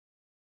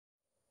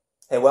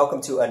Hey,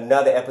 welcome to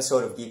another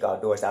episode of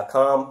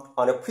GeekOutdoors.com.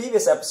 On a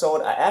previous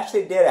episode, I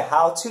actually did a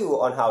how-to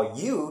on how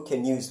you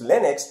can use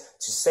Linux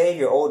to save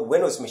your old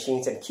Windows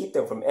machines and keep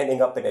them from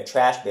ending up in a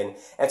trash bin.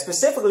 And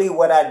specifically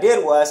what I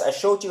did was I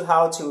showed you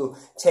how to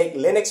take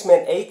Linux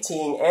Mint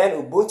 18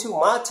 and Ubuntu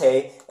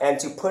Mate and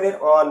to put it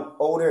on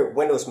older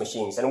Windows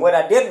machines. And what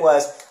I did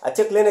was I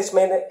took Linux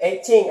Mint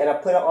 18 and I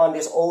put it on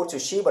this old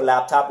Toshiba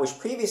laptop, which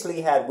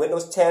previously had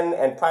Windows 10,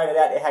 and prior to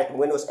that it had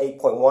Windows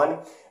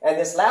 8.1. And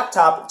this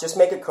laptop, just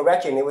make a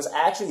correction, it was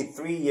actually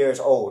 3 years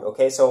old.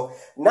 Okay, so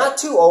not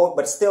too old,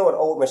 but still an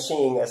old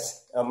machine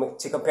as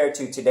to compare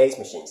to today's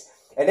machines.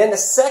 And then the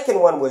second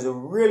one was a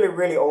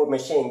really old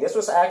machine. This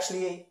was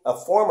actually a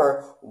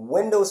former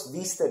Windows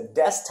Vista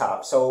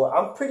desktop. So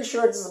I'm pretty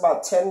sure this is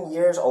about 10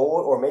 years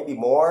old or maybe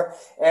more.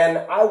 And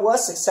I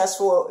was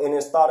successful in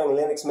installing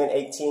Linux Mint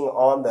 18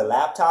 on the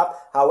laptop.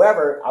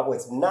 However, I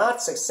was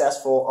not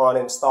successful on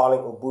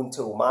installing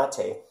Ubuntu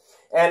Mate.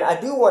 And I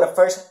do want to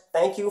first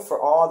thank you for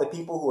all the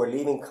people who are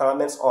leaving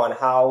comments on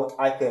how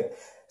I could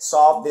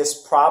solve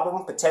this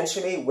problem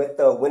potentially with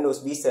the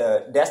Windows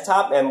Vista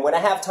desktop. And when I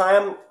have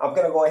time, I'm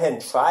going to go ahead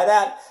and try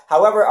that.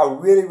 However, I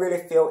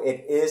really feel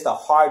it is the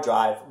hard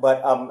drive. But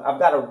I've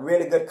got a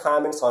really good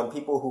comments on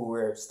people who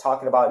were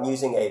talking about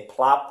using a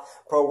plop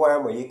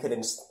program where you could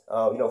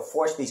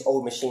force these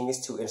old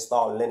machines to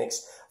install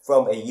Linux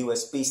from a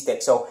USB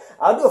stick. So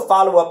I'll do a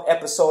follow-up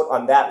episode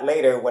on that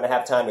later when I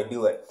have time to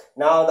do it.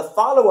 Now, the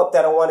follow-up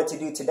that I wanted to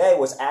do today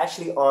was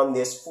actually on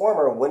this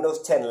former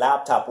Windows 10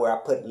 laptop where I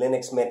put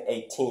Linux Mint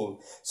 18.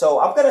 So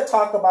I'm going to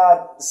talk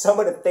about some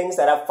of the things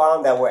that I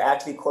found that were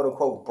actually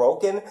quote-unquote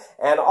broken,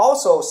 and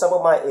also some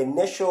of my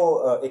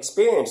initial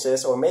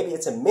experiences, or maybe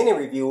it's a mini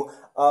review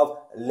of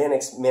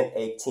Linux Mint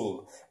 18.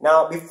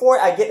 Now, before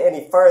I get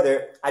any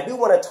further, I do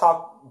want to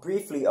talk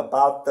briefly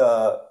about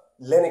the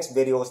Linux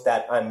videos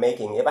that I'm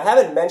making. If I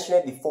haven't mentioned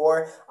it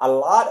before, a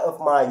lot of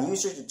my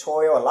user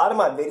tutorial, a lot of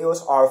my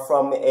videos are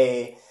from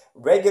a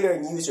regular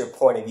user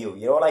point of view.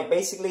 You know, like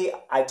basically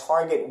I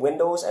target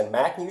Windows and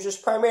Mac users,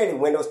 primarily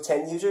Windows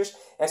 10 users.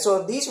 And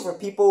so these are for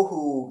people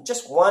who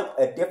just want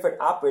a different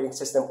operating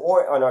system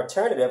or an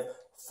alternative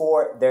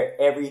for their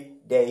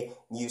everyday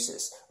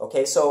uses.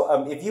 Okay,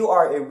 so if you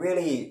are a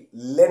really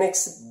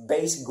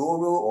Linux-based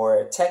guru or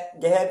a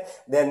tech head,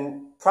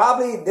 then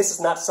probably this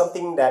is not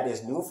something that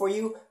is new for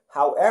you.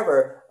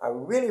 However, I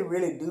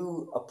really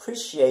do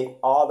appreciate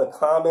all the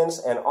comments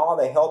and all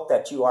the help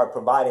that you are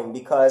providing,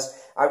 because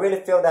I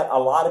really feel that a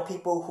lot of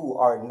people who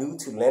are new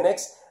to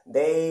Linux,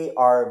 they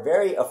are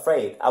very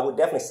afraid. I would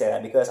definitely say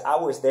that because I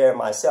was there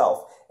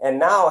myself. And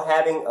now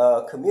having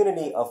a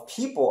community of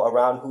people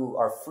around who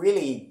are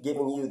freely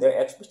giving you their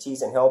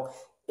expertise and help,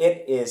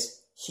 it is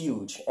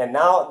huge. And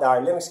now our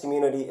Linux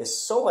community is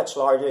so much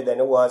larger than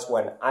it was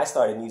when I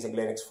started using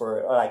Linux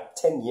for like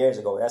 10 years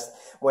ago. That's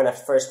when I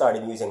first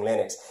started using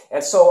Linux.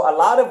 And so a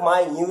lot of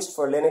my use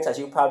for Linux, as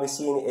you've probably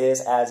seen,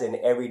 is as an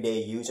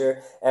everyday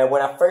user. And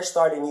when I first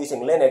started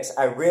using Linux,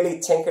 I really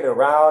tinkered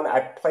around. I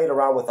played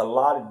around with a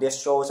lot of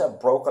distros. I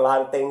broke a lot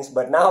of things.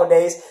 But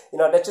nowadays,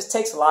 that just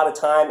takes a lot of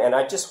time, and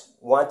I just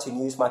want to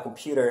use my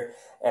computer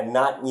and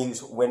not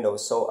use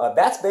Windows. So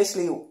that's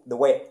basically the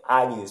way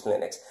I use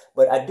Linux.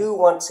 But I do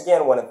once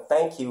again want to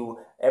thank you,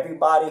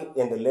 everybody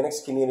in the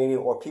Linux community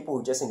or people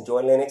who just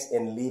enjoy Linux,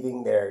 in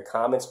leaving their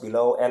comments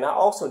below. And I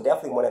also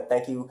definitely want to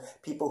thank you,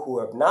 people who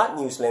have not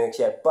used Linux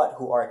yet, but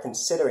who are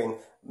considering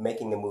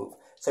making the move.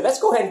 So let's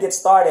go ahead and get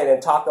started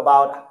and talk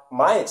about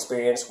my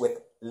experience with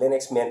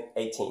Linux Mint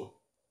 18.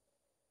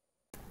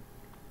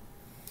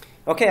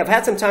 Okay, I've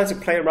had some time to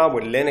play around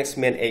with Linux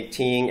Mint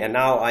 18, and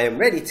now I am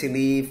ready to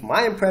leave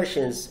my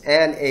impressions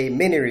and a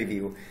mini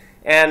review.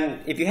 And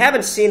if you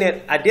haven't seen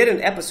it, I did an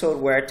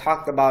episode where I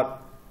talked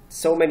about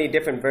so many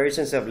different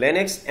versions of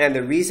Linux and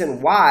the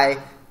reason why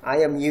I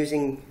am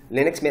using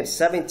Linux Mint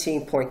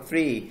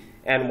 17.3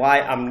 and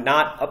why I'm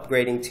not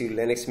upgrading to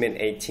Linux Mint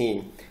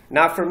 18.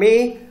 Now for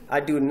me, I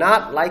do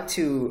not like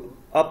to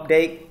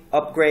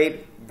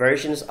upgrade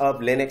versions of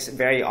Linux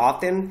very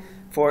often,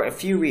 for a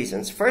few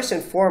reasons. First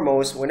and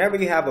foremost, whenever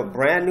you have a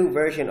brand new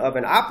version of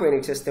an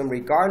operating system,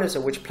 regardless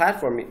of which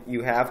platform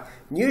you have,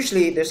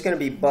 usually there's going to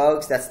be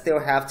bugs that still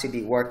have to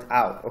be worked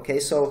out. Okay,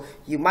 so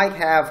you might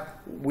have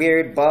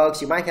weird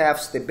bugs, you might have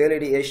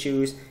stability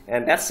issues,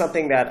 and that's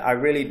something that I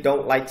really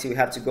don't like to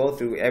have to go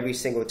through every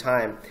single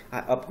time I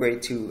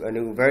upgrade to a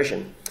new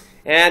version.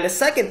 And the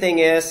second thing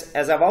is,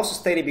 as I've also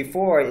stated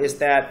before, is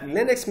that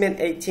Linux Mint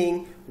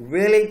 18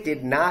 really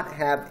did not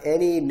have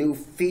any new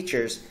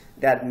features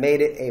that made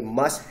it a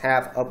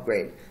must-have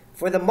upgrade.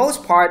 For the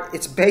most part,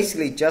 it's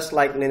basically just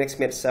like Linux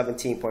Mint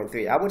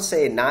 17.3. I would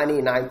say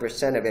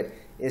 99% of it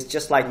is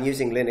just like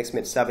using Linux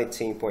Mint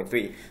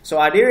 17.3. So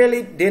I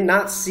really did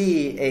not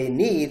see a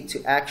need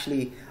to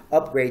actually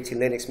upgrade to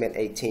Linux Mint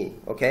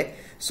 18. Okay.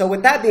 So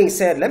with that being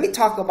said, let me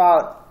talk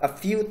about a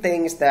few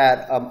things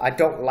that I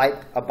don't like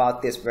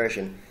about this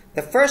version.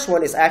 The first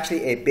one is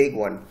actually a big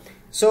one.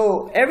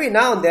 So every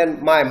now and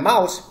then, my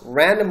mouse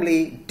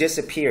randomly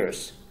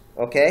disappears.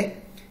 Okay.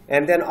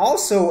 And then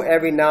also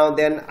every now and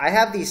then I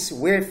have these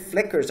weird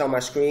flickers on my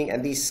screen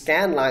and these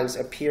scan lines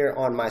appear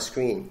on my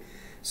screen.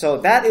 So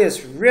that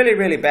is really,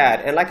 really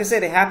bad. And like I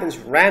said, it happens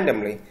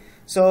randomly.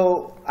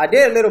 So I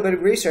did a little bit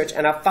of research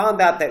and I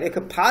found out that it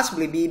could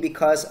possibly be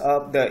because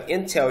of the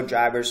Intel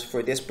drivers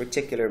for this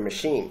particular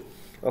machine.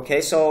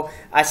 Okay, so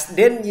I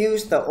didn't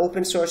use the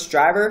open source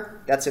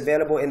driver that's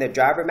available in the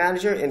driver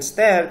manager.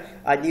 Instead,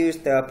 I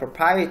used the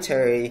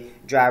proprietary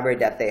driver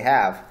that they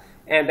have.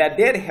 And that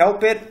did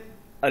help it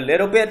a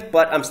little bit,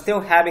 but I'm still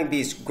having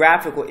these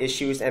graphical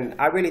issues, and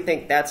I really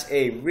think that's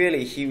a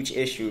really huge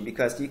issue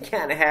because you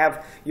can't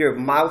have your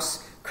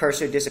mouse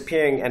cursor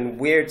disappearing and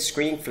weird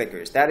screen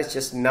flickers. That is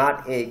just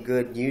not a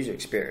good user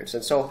experience.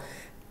 And so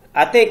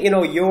I think,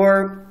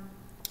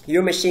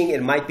 your machine,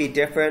 it might be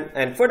different,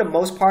 and for the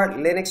most part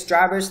Linux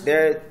drivers,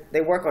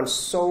 they work on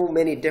so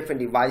many different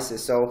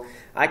devices, so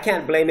I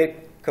can't blame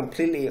it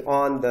completely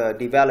on the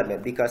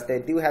development because they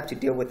do have to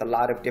deal with a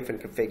lot of different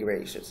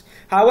configurations.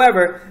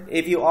 However,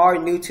 if you are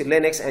new to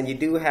Linux and you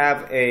do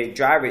have a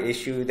driver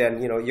issue,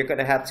 then you're going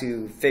to have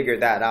to figure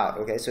that out.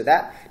 Okay, so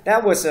that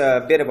was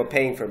a bit of a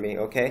pain for me.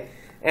 Okay.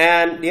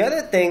 And the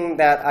other thing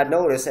that I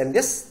noticed, and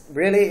this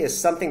really is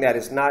something that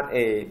is not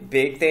a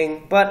big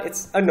thing, but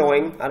it's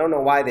annoying. I don't know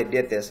why they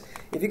did this.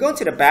 If you go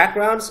into the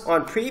backgrounds,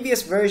 on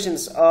previous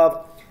versions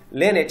of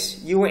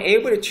Linux, you were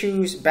able to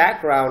choose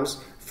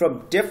backgrounds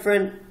from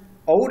different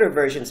older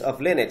versions of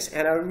Linux,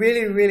 and I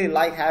really, really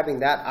like having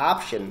that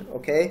option.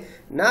 Okay,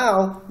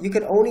 now you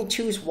can only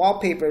choose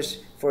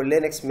wallpapers for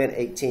Linux Mint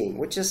 18,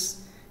 which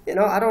is,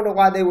 I don't know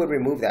why they would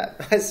remove that.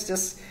 It's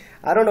just,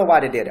 I don't know why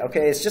they did it.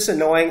 Okay, it's just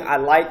annoying. I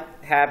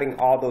like having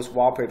all those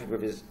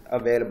wallpapers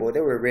available. They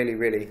were really,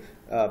 really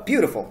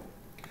beautiful.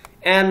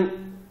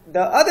 And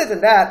other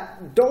than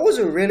that, those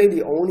are really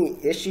the only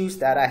issues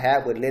that I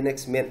had with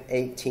Linux Mint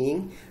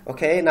 18.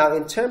 Okay, now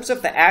in terms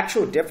of the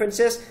actual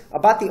differences,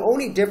 about the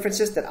only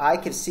differences that I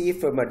can see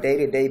from a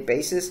day-to-day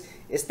basis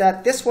is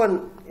that this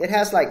one, it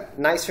has like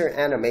nicer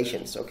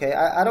animations. Okay,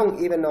 I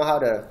don't even know how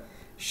to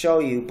show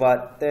you,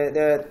 but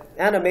the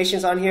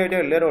animations on here,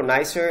 they're a little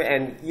nicer,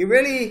 and you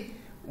really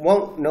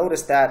won't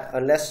notice that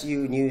unless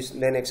you use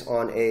Linux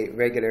on a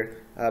regular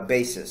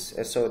basis.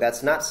 And so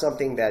that's not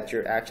something that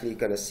you're actually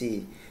going to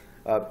see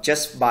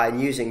just by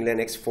using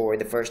Linux for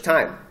the first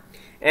time.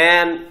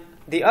 And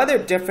the other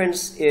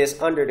difference is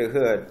under the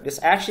hood. This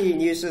actually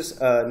uses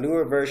a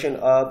newer version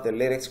of the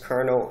Linux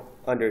kernel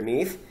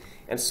underneath,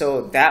 and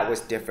so that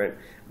was different.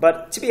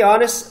 But to be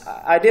honest,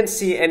 I didn't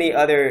see any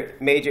other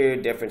major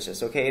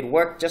differences. Okay, it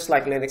worked just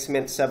like Linux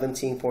Mint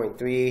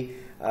 17.3.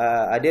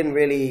 I didn't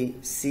really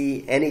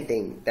see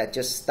anything that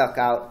just stuck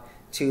out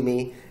to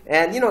me.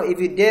 And if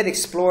you did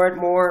explore it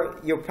more,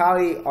 you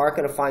probably are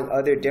going to find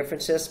other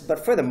differences.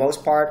 But for the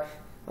most part,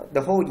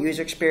 the whole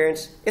user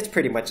experience, it's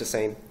pretty much the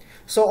same.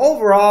 So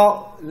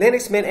overall,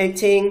 Linux Mint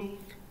 18,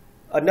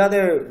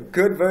 another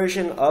good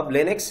version of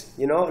Linux.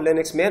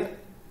 Linux Mint,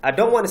 I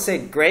don't want to say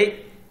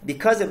great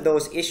because of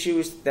those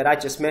issues that I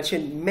just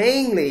mentioned,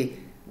 mainly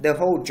the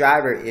whole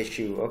driver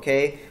issue.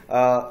 Okay,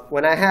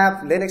 when I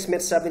have Linux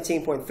Mint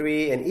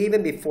 17.3 and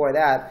even before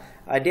that,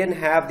 I didn't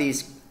have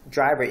these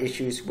driver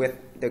issues with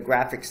the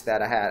graphics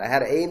that I had. I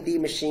had an AMD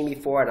machine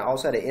before, and I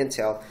also had an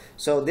Intel.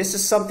 So this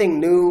is something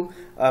new,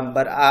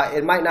 but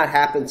it might not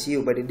happen to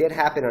you, but it did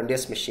happen on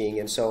this machine.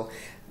 And so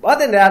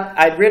other than that,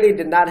 I really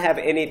did not have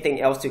anything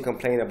else to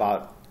complain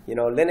about.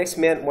 Linux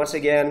Mint, once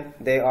again,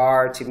 they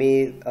are, to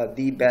me,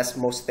 the best,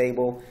 most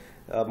stable,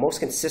 most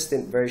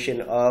consistent version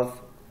of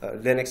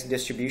Linux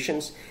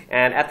distributions.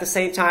 And at the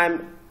same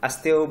time, I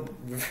still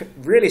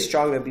really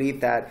strongly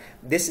believe that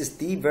this is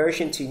the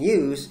version to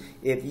use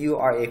if you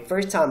are a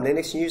first-time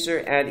Linux user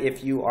and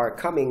if you are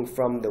coming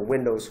from the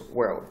Windows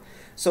world.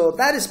 So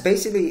that is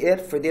basically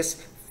it for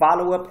this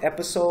follow-up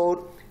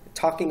episode,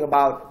 talking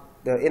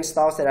about the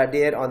installs that I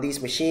did on these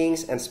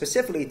machines and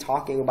specifically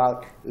talking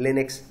about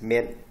Linux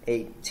Mint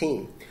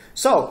 18.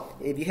 So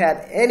if you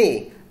had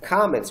any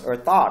comments or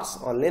thoughts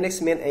on Linux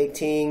Mint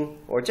 18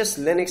 or just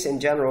Linux in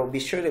general, be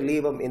sure to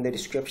leave them in the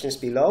descriptions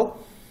below.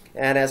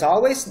 And as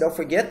always, don't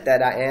forget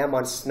that I am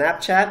on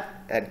Snapchat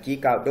at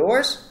Geek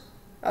Outdoors.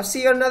 I'll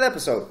see you on another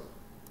episode.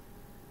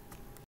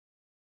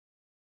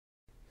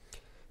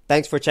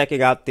 Thanks for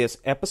checking out this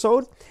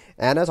episode.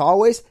 And as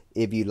always,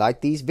 if you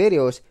like these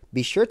videos,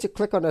 be sure to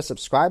click on the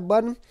subscribe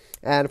button.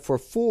 And for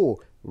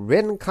full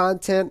written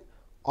content,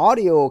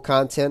 audio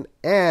content,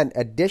 and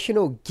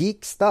additional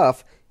geek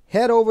stuff,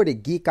 head over to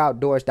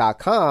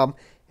geekoutdoors.com,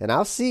 and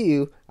I'll see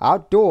you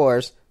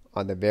outdoors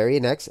on the very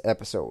next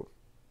episode.